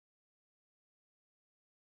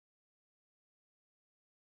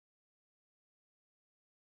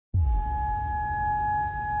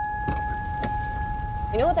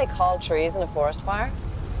You know what they call trees in a forest fire?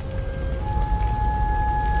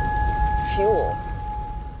 Fuel.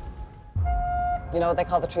 You know what they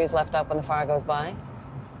call the trees left up when the fire goes by?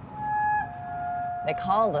 They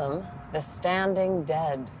call them the standing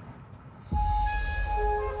dead.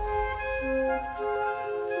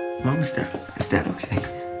 Mom, is Dad okay?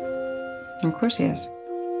 Of course he is.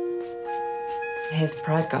 His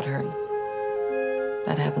pride got hurt.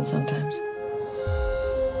 That happens sometimes.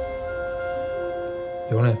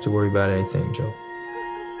 You don't have to worry about anything, Joe.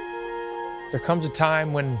 There comes a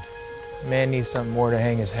time when a man needs something more to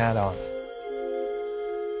hang his hat on.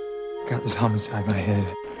 I got this homicide in my head.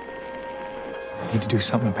 I need to do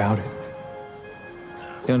something about it.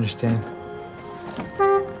 You understand?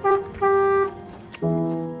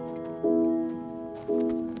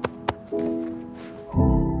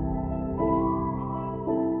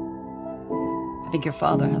 I think your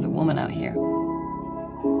father has a woman out here.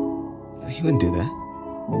 He wouldn't do that.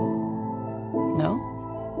 No?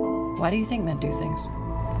 Why do you think men do things?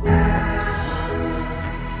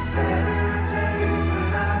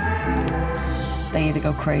 They either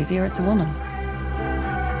go crazy or it's a woman.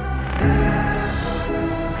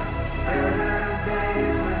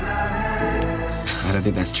 I don't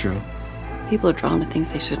think that's true. People are drawn to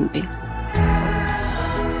things they shouldn't be.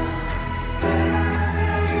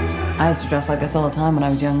 I used to dress like this all the time when I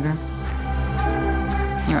was younger.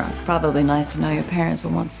 You know, it's probably nice to know your parents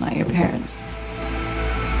were once not your parents.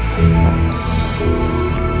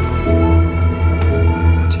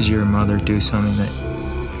 Did your mother do something that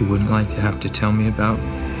you wouldn't like to have to tell me about?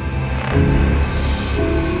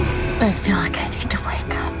 I feel like I need to